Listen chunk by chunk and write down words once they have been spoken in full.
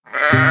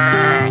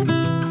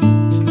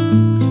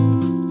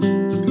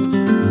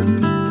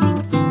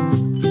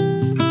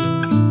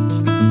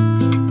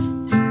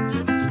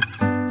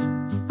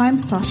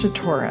Sasha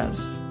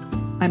Torres.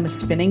 I'm a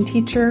spinning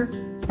teacher,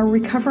 a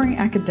recovering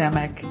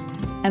academic,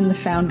 and the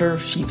founder of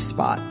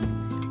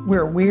SheepSpot,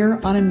 where we're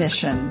on a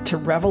mission to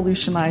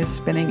revolutionize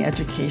spinning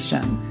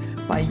education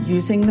by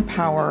using the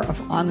power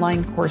of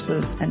online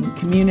courses and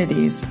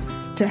communities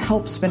to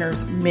help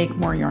spinners make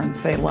more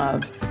yarns they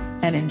love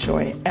and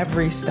enjoy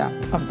every step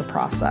of the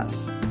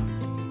process.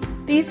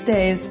 These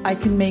days, I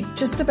can make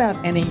just about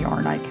any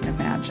yarn I can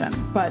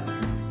imagine, but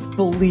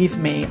believe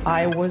me,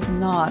 I was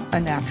not a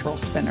natural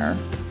spinner.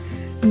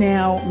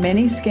 Now,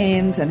 many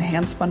skeins and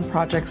hand-spun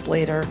projects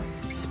later,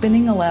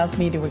 spinning allows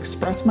me to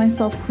express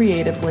myself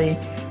creatively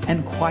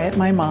and quiet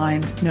my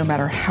mind no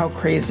matter how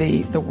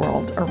crazy the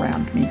world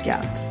around me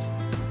gets.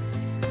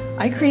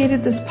 I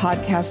created this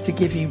podcast to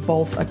give you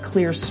both a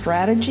clear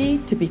strategy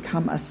to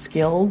become a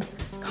skilled,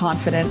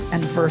 confident,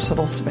 and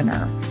versatile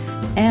spinner,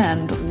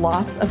 and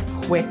lots of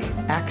quick,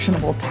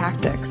 actionable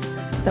tactics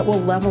that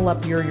will level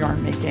up your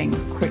yarn making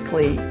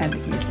quickly and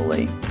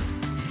easily.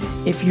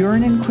 If you're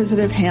an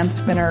inquisitive hand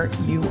spinner,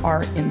 you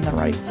are in the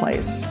right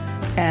place,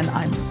 and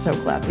I'm so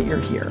glad that you're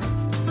here.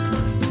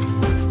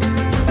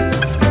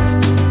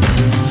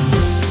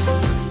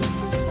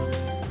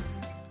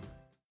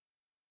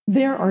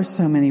 There are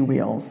so many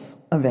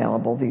wheels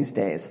available these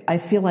days. I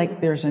feel like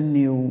there's a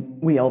new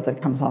wheel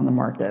that comes on the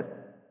market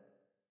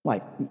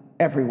like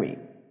every week.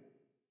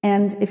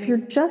 And if you're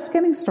just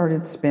getting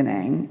started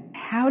spinning,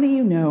 how do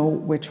you know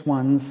which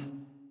ones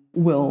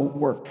will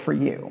work for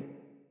you?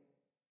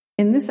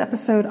 In this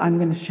episode, I'm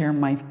going to share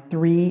my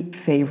 3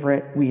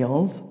 favorite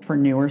wheels for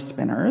newer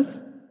spinners,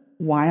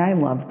 why I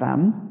love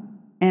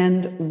them,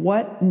 and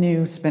what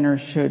new spinners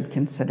should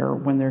consider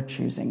when they're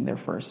choosing their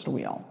first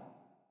wheel.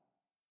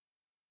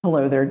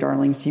 Hello there,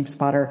 darling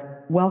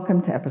SheepSpotter.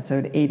 Welcome to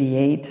episode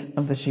 88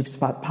 of the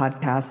SheepSpot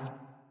podcast.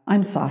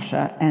 I'm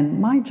Sasha,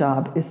 and my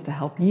job is to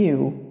help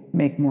you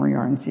make more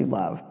yarns you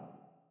love.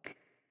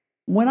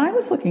 When I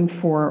was looking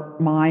for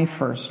my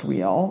first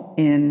wheel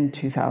in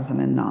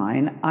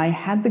 2009, I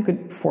had the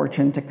good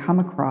fortune to come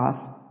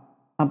across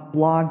a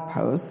blog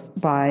post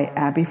by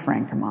Abby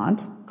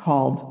Francomont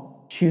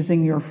called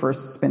Choosing Your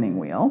First Spinning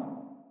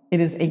Wheel.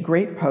 It is a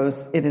great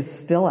post. It is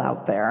still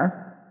out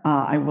there.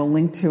 I will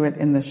link to it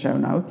in the show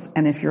notes.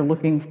 And if you're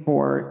looking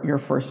for your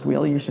first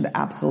wheel, you should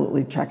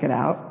absolutely check it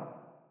out.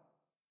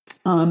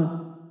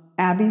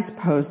 Abby's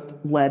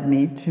post led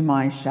me to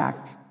my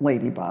Shacked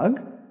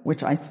Ladybug,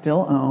 which I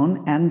still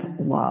own and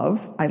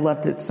love. I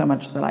loved it so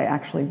much that I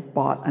actually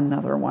bought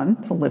another one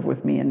to live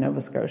with me in Nova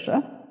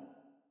Scotia.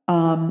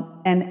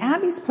 And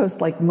Abby's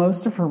post, like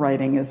most of her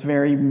writing, is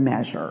very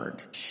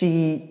measured.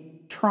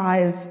 She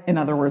tries, in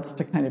other words,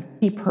 to kind of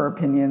keep her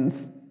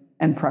opinions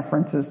and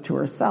preferences to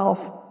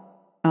herself,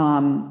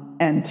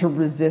 and to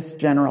resist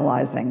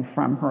generalizing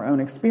from her own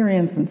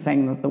experience and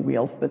saying that the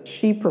wheels that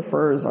she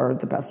prefers are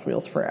the best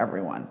wheels for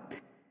everyone.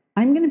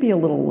 I'm going to be a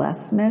little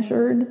less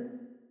measured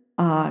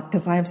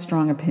because I have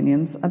strong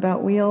opinions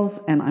about wheels,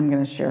 and I'm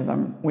going to share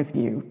them with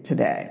you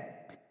today.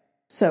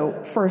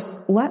 So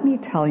first, let me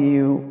tell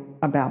you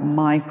about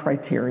my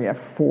criteria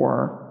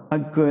for a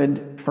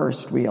good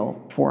first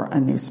wheel for a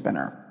new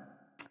spinner.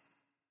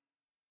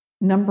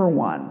 Number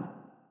 1,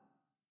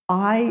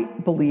 I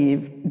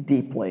believe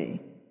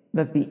deeply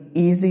that the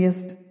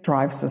easiest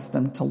drive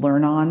system to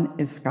learn on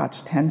is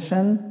Scotch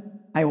tension.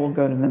 I will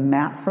go to the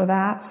mat for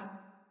that.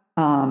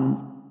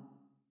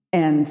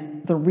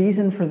 And the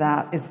reason for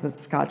that is that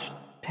Scotch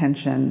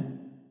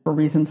tension, for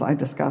reasons I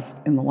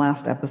discussed in the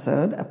last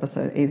episode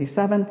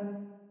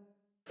 87,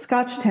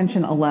 Scotch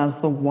tension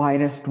allows the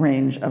widest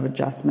range of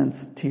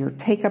adjustments to your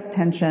take-up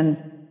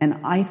tension, and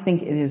I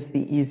think it is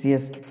the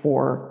easiest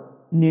for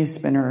new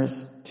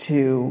spinners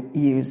to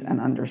use and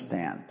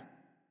understand.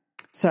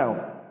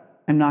 So,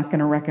 I'm not going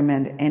to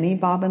recommend any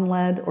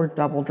bobbin-led or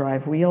double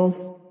drive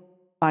wheels.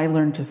 I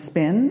learned to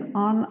spin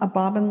on a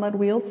bobbin-led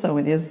wheel, so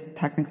it is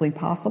technically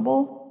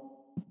possible,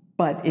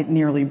 but it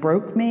nearly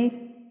broke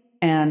me,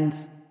 and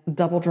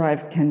double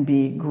drive can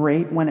be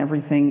great when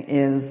everything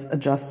is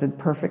adjusted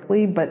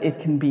perfectly, but it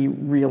can be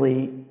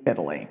really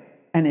fiddly.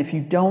 And if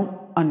you don't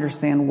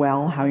understand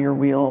well how your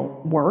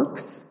wheel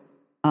works,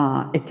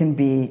 it can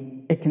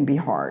be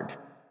hard.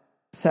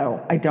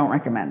 So I don't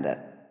recommend it.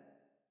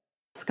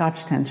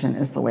 Scotch tension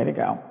is the way to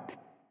go.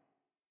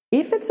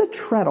 If it's a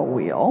treadle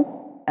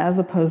wheel, as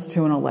opposed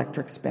to an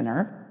electric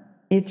spinner,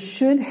 it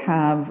should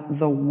have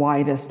the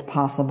widest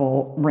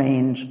possible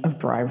range of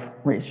drive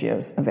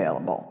ratios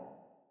available.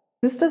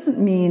 This doesn't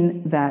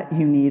mean that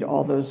you need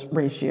all those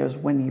ratios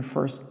when you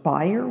first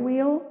buy your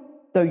wheel,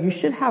 though you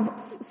should have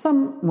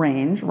some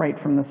range right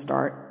from the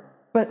start,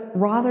 but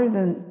rather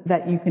than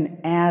that, you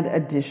can add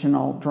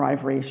additional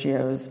drive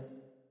ratios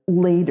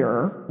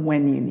later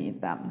when you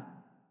need them.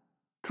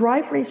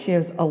 Drive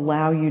ratios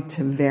allow you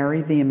to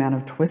vary the amount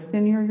of twist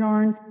in your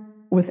yarn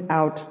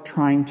without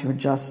trying to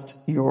adjust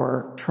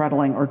your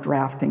treadling or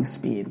drafting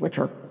speed,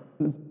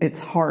 it's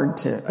hard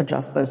to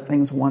adjust those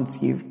things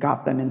once you've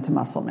got them into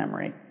muscle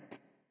memory.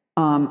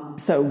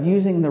 So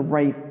using the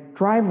right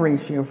drive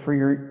ratio for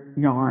your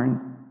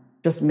yarn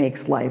just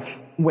makes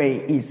life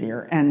way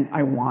easier, and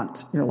I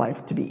want your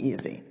life to be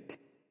easy.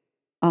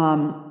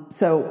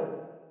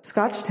 So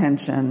Scotch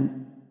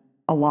tension,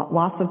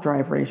 lots of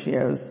drive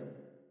ratios,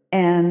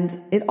 and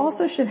it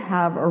also should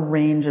have a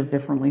range of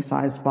differently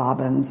sized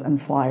bobbins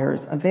and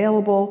flyers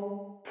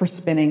available for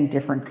spinning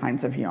different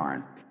kinds of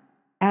yarn.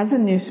 As a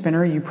new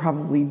spinner, you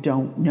probably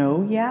don't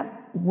know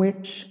yet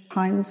which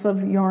kinds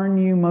of yarn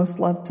you most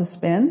love to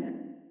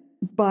spin,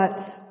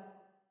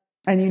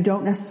 and you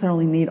don't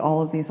necessarily need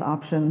all of these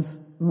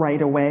options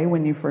right away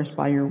when you first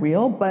buy your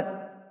wheel, but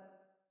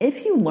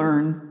if you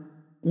learn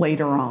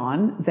later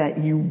on that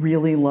you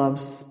really love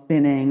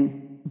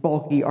spinning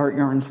bulky art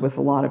yarns with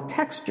a lot of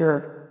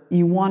texture,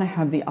 you want to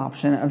have the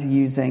option of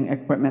using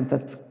equipment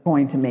that's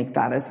going to make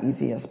that as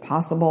easy as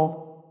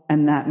possible,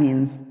 and that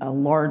means a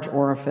large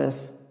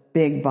orifice,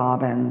 big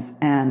bobbins,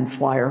 and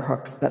flyer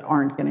hooks that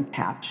aren't going to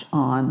catch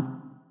on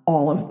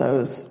all of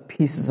those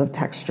pieces of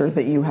texture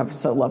that you have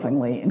so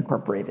lovingly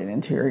incorporated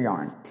into your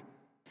yarn.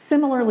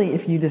 Similarly,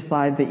 if you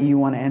decide that you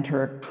want to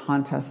enter a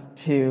contest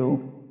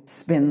to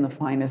spin the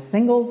finest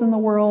singles in the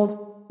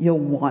world, you'll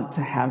want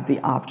to have the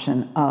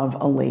option of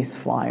a lace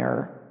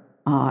flyer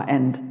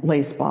and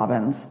lace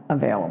bobbins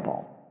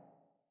available.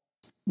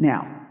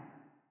 Now,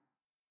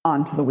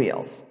 onto the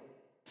wheels.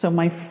 So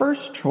my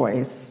first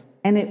choice,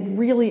 and it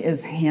really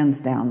is hands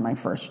down my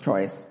first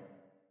choice,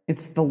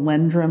 it's the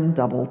Lendrum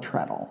double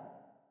treadle.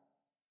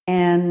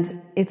 And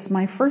it's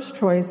my first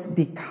choice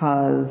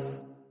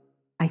because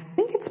I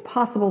think it's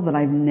possible that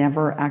I've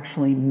never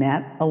actually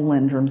met a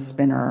Lendrum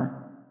spinner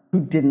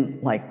who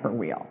didn't like her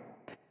wheel.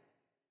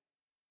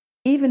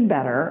 Even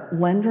better,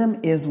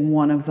 Lendrum is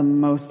one of the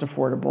most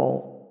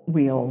affordable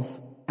wheels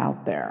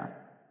out there.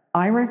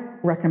 I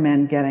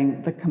recommend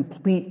getting the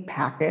complete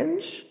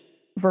package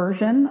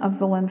version of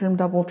the Lendrum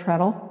double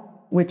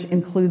treadle, which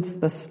includes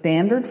the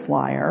standard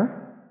flyer,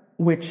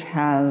 which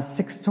has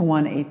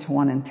 6-to-1,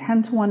 8-to-1, and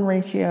 10-to-1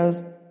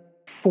 ratios,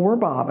 4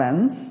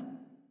 bobbins.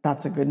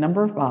 That's a good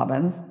number of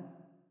bobbins.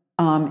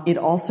 It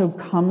also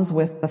comes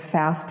with the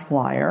fast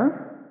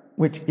flyer,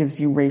 which gives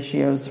you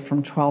ratios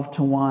from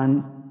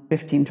 12-to-1,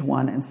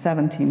 15-to-1, and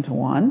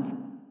 17-to-1,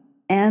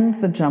 and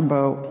the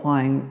jumbo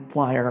plying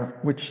flyer,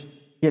 which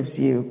gives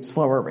you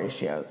slower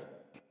ratios,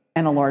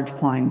 and a large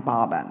plying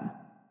bobbin.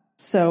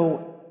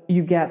 So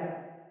you get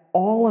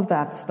all of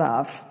that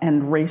stuff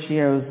and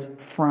ratios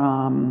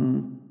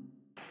from,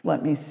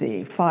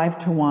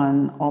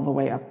 5-to-1 all the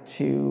way up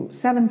to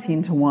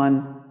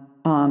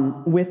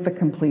 17-to-1 with the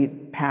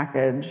complete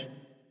package.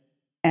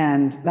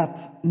 And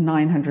that's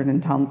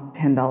 $910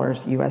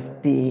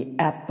 USD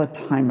at the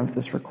time of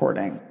this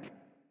recording.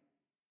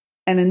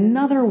 And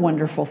another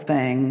wonderful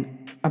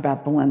thing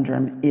about the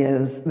Lendrum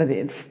is that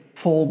it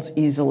folds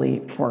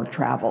easily for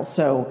travel.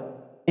 So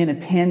in a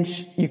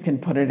pinch, you can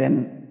put it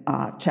in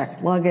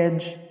checked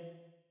luggage.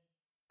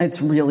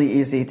 It's really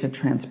easy to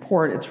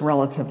transport. It's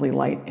relatively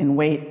light in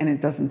weight, and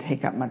it doesn't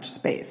take up much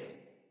space.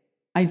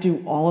 I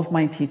do all of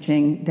my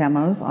teaching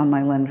demos on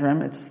my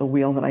Lendrum. It's the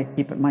wheel that I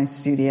keep at my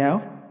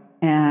studio.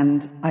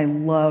 And I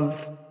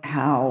love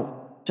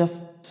how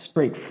just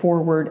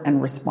straightforward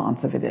and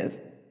responsive it is.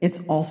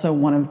 It's also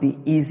one of the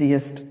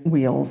easiest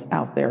wheels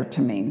out there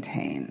to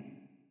maintain.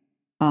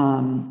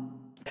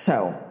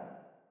 So,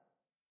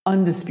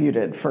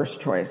 undisputed first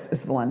choice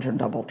is the Lendrum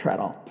double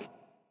treadle.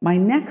 My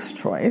next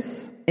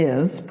choice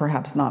is,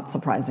 perhaps not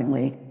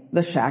surprisingly,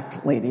 the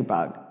Shacked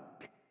Ladybug.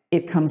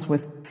 It comes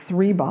with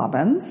 3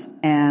 bobbins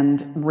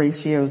and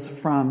ratios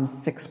from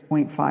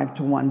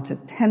 6.5-to-1 to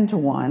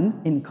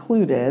 10-to-1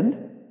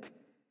 included.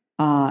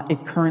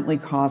 It currently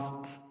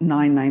costs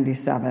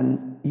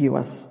 $9.97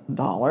 US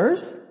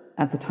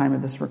at the time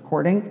of this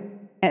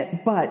recording.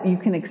 But you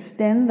can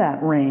extend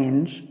that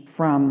range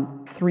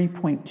from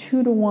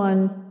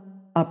 3.2-to-1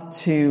 up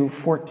to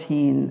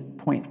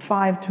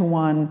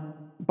 14.5-to-1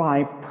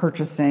 by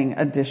purchasing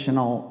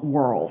additional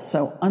whorls.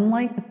 So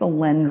unlike the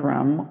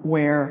Lendrum,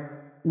 where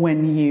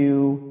when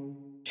you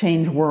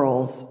change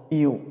whorls,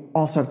 you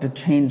also have to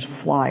change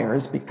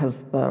flyers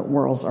because the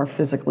whorls are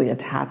physically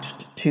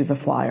attached to the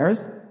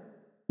flyers.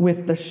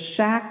 With the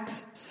Shacked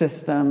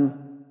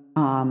system,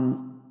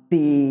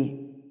 the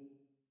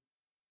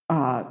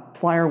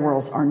flyer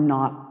whorls are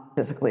not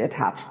physically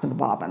attached to the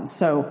bobbin.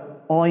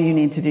 So all you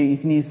need to do, you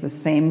can use the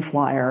same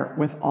flyer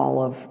with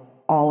all of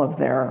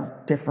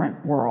their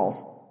different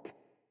whorls.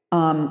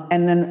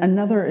 And then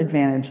another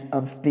advantage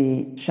of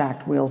the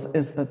Shacked wheels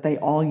is that they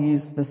all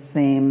use the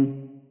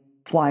same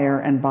flyer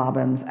and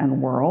bobbins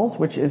and whorls,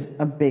 which is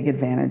a big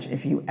advantage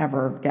if you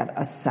ever get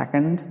a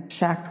second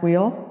Shacked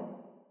wheel.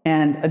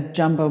 And a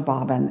jumbo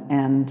bobbin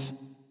and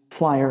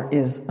flyer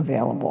is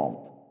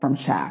available from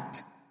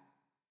Shacked.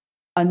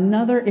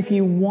 If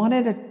you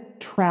wanted a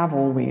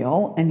travel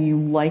wheel and you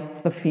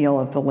liked the feel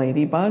of the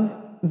Ladybug,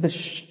 the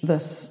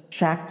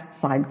Shacked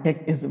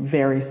Sidekick is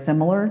very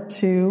similar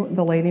to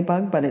the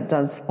Ladybug, but it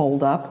does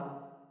fold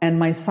up. And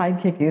my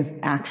Sidekick is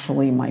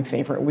actually my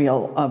favorite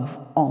wheel of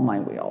all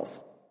my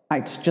wheels.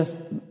 It's just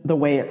the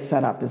way it's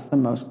set up is the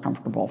most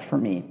comfortable for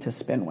me to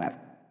spin with.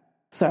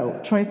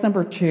 So choice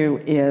number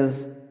 2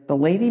 is the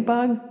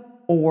Ladybug,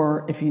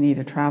 or if you need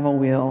a travel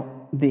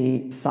wheel,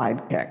 the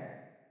Sidekick.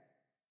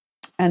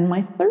 And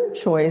my third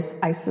choice,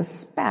 I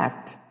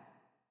suspect,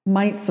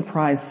 might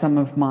surprise some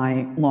of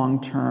my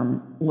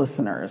long-term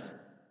listeners.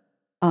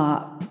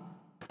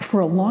 For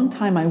a long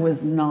time, I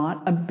was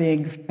not a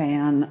big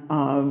fan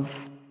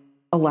of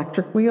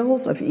electric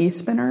wheels, of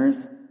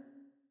e-spinners.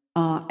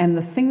 And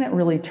the thing that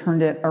really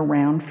turned it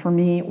around for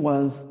me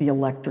was the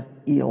electric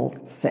eel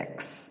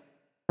 6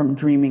 from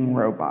Dreaming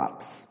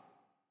Robots.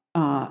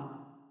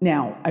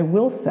 Now, I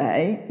will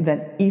say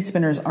that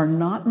e-spinners are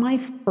not my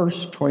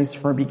first choice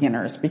for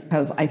beginners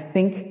because I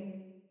think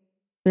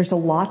there's a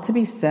lot to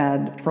be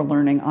said for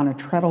learning on a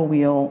treadle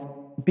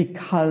wheel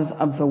because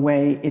of the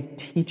way it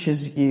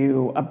teaches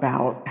you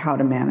about how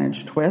to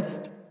manage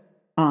twist.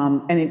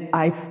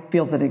 I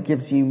feel that it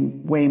gives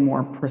you way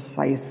more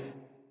precise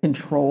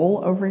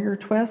control over your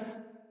twist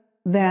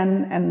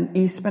than an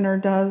e-spinner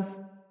does.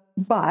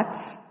 But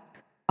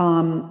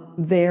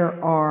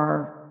there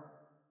are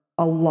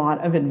a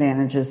lot of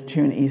advantages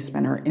to an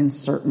e-spinner in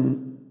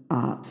certain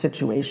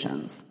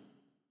situations.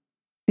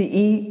 The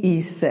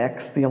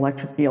EE6, the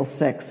electric eel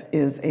 6,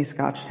 is a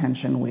Scotch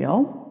tension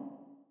wheel.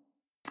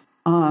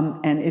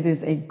 And it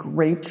is a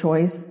great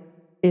choice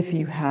if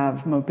you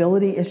have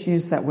mobility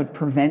issues that would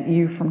prevent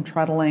you from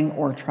treadling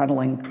or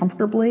treadling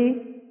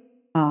comfortably.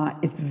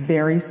 It's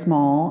very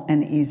small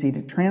and easy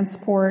to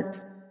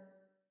transport.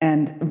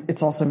 And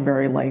it's also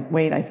very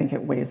lightweight. I think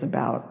it weighs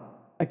about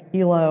 1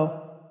 kilo.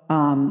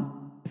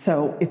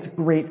 So it's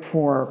great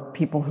for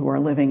people who are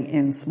living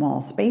in small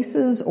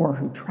spaces or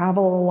who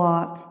travel a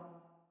lot.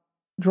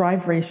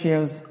 Drive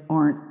ratios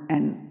aren't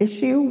an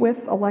issue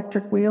with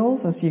electric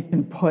wheels, as you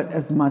can put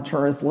as much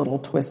or as little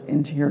twist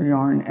into your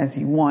yarn as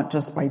you want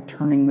just by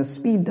turning the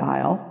speed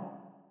dial.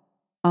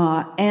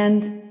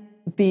 And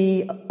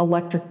the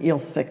electric eel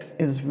 6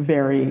 is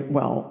very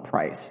well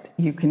priced.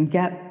 You can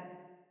get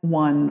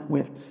one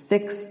with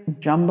 6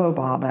 jumbo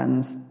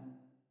bobbins,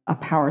 a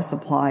power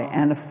supply,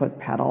 and a foot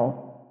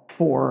pedal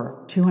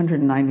for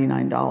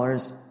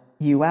 $299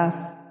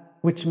 US,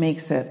 which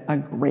makes it a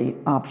great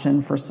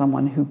option for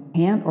someone who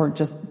can't or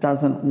just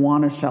doesn't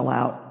want to shell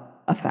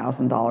out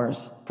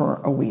 $1,000 for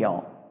a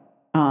wheel.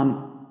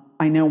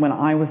 I know when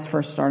I was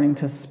first starting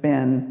to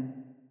spin,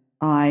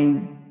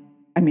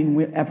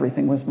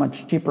 everything was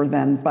much cheaper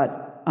then,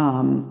 but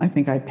I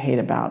think I paid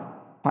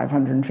about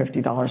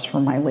 $550 for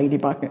my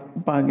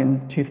Ladybug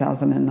in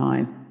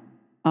 2009.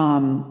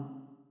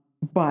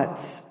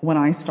 But when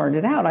I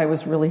started out, I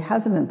was really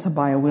hesitant to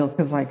buy a wheel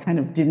because I kind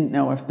of didn't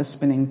know if the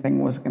spinning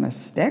thing was going to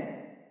stick.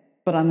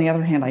 But on the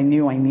other hand, I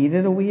knew I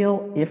needed a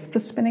wheel. If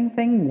the spinning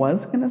thing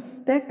was going to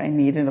stick, I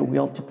needed a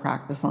wheel to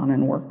practice on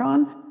and work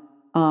on.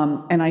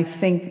 And I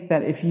think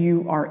that if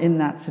you are in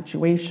that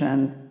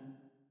situation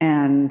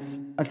and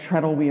a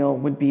treadle wheel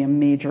would be a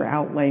major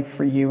outlay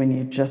for you and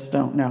you just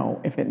don't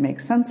know if it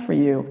makes sense for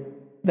you,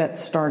 that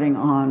starting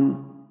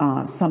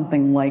on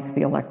something like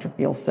the electric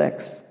eel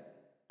 6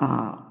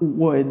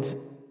 would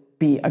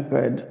be a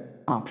good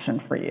option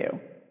for you.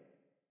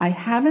 I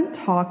haven't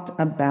talked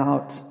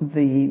about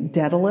the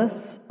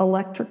Daedalus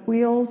electric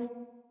wheels,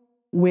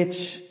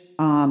 which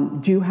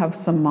do have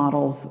some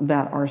models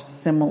that are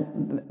similar.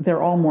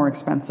 They're all more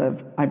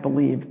expensive, I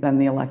believe, than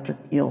the electric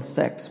eel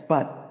 6,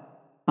 but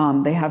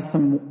they have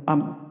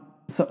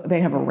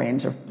they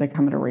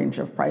come at a range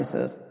of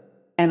prices.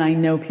 And I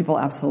know people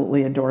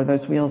absolutely adore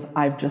those wheels.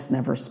 I've just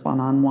never spun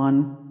on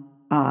one.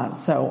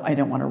 So I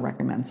don't want to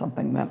recommend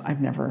something that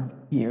I've never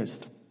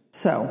used.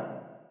 So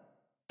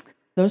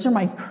those are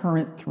my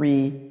current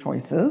 3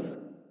 choices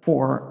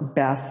for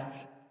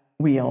best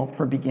wheel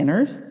for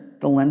beginners,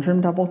 the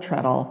Lendrum Double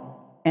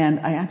Treadle.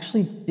 And I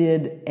actually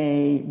did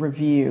a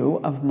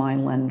review of my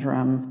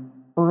Lendrum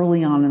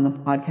early on in the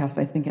podcast.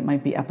 I think it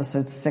might be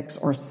episode 6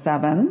 or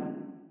 7.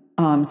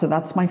 So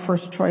that's my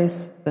first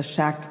choice. The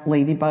Shacked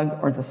Ladybug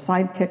or the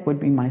Sidekick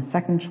would be my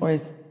second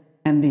choice,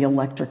 and the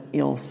electric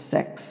eel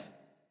 6.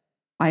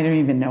 I don't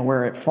even know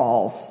where it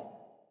falls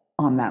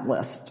on that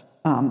list.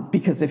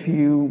 Because if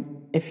you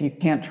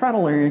can't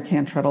treadle or you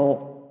can't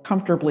treadle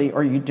comfortably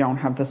or you don't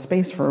have the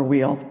space for a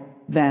wheel,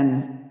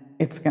 then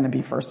it's going to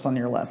be first on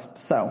your list.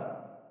 So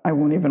I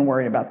won't even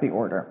worry about the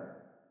order.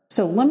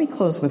 So let me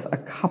close with a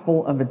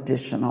couple of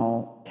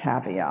additional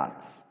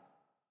caveats.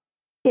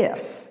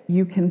 If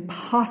you can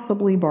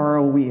possibly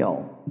borrow a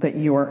wheel that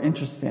you are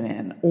interested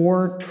in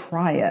or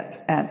try it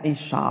at a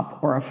shop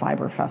or a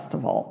fiber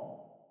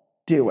festival,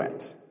 do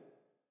it.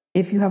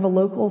 If you have a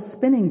local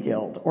spinning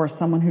guild or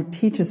someone who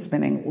teaches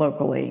spinning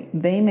locally,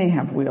 they may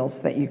have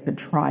wheels that you could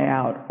try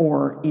out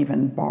or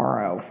even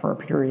borrow for a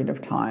period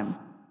of time.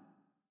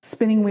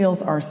 Spinning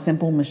wheels are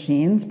simple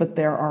machines, but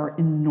there are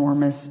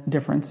enormous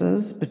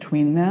differences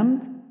between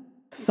them.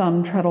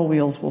 Some treadle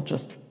wheels will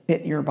just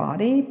fit your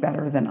body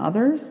better than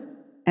others,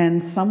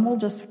 and some will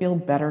just feel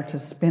better to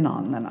spin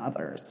on than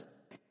others.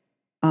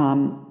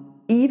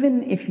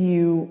 Even if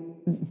you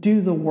do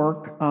the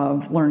work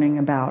of learning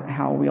about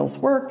how wheels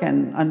work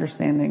and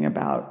understanding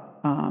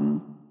about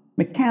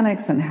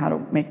mechanics and how to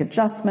make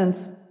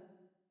adjustments,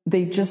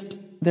 they just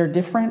they're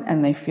different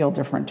and they feel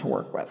different to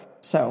work with.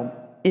 So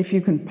if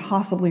you can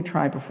possibly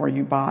try before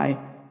you buy,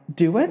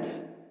 do it.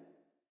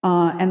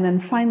 And then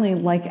finally,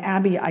 like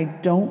Abby, I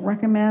don't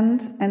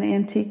recommend an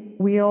antique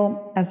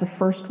wheel as a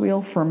first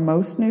wheel for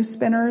most new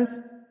spinners.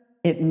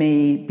 It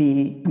may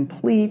be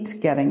complete.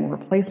 Getting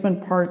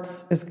replacement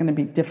parts is going to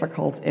be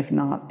difficult, if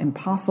not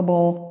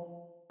impossible.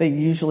 They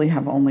usually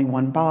have only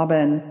one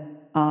bobbin,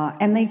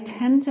 and they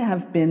tend to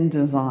have been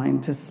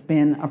designed to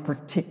spin a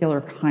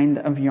particular kind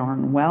of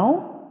yarn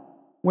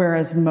well,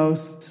 whereas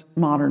most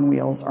modern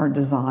wheels are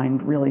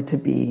designed really to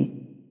be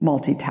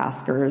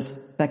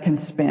multitaskers that can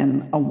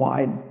spin a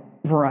wide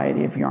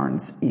variety of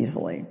yarns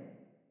easily.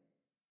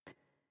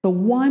 The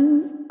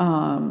one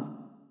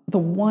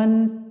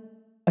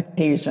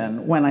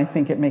occasion when I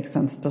think it makes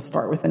sense to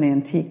start with an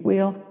antique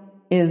wheel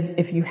is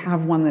if you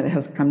have one that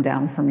has come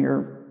down from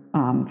your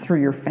through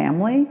your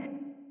family,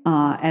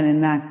 and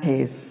in that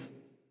case,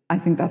 I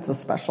think that's a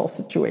special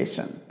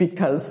situation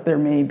because you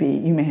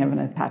may have an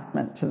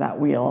attachment to that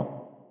wheel.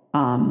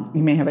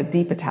 You may have a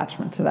deep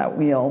attachment to that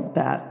wheel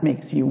that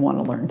makes you want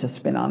to learn to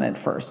spin on it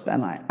first.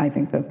 And I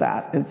think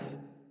that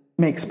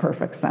makes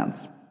perfect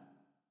sense.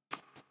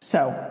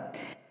 So,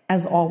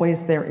 as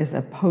always, there is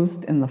a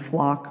post in the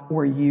flock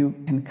where you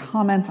can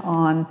comment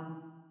on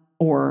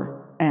or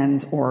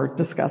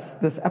discuss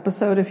this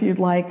episode if you'd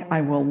like.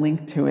 I will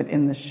link to it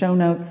in the show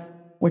notes,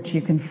 which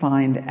you can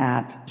find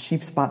at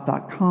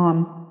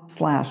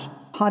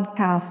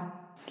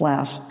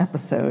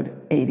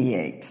sheepspot.com/podcast/episode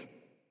 88.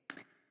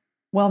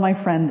 Well, my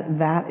friend,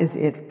 that is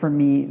it for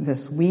me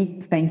this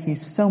week. Thank you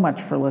so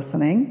much for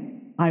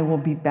listening. I will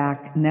be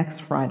back next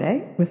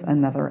Friday with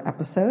another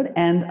episode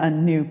and a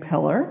new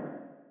pillar.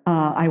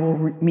 I will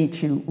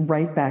meet you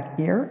right back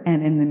here.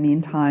 And in the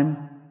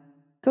meantime,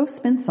 go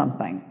spin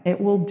something.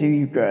 It will do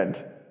you good.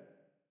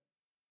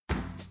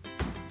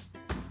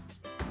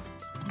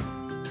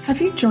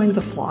 Have you joined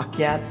the flock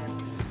yet?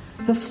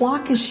 The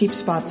flock is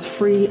SheepSpot's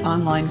free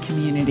online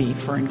community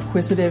for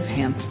inquisitive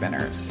hand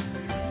spinners.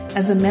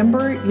 As a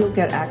member, you'll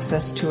get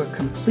access to a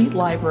complete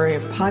library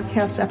of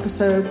podcast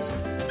episodes,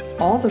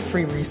 all the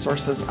free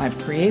resources I've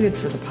created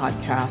for the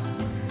podcast,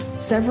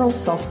 several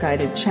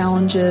self-guided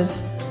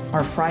challenges,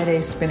 our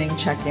Friday spinning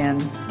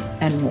check-in,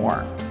 and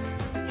more.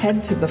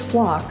 Head to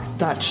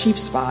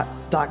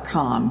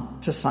theflock.sheepspot.com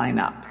to sign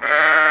up.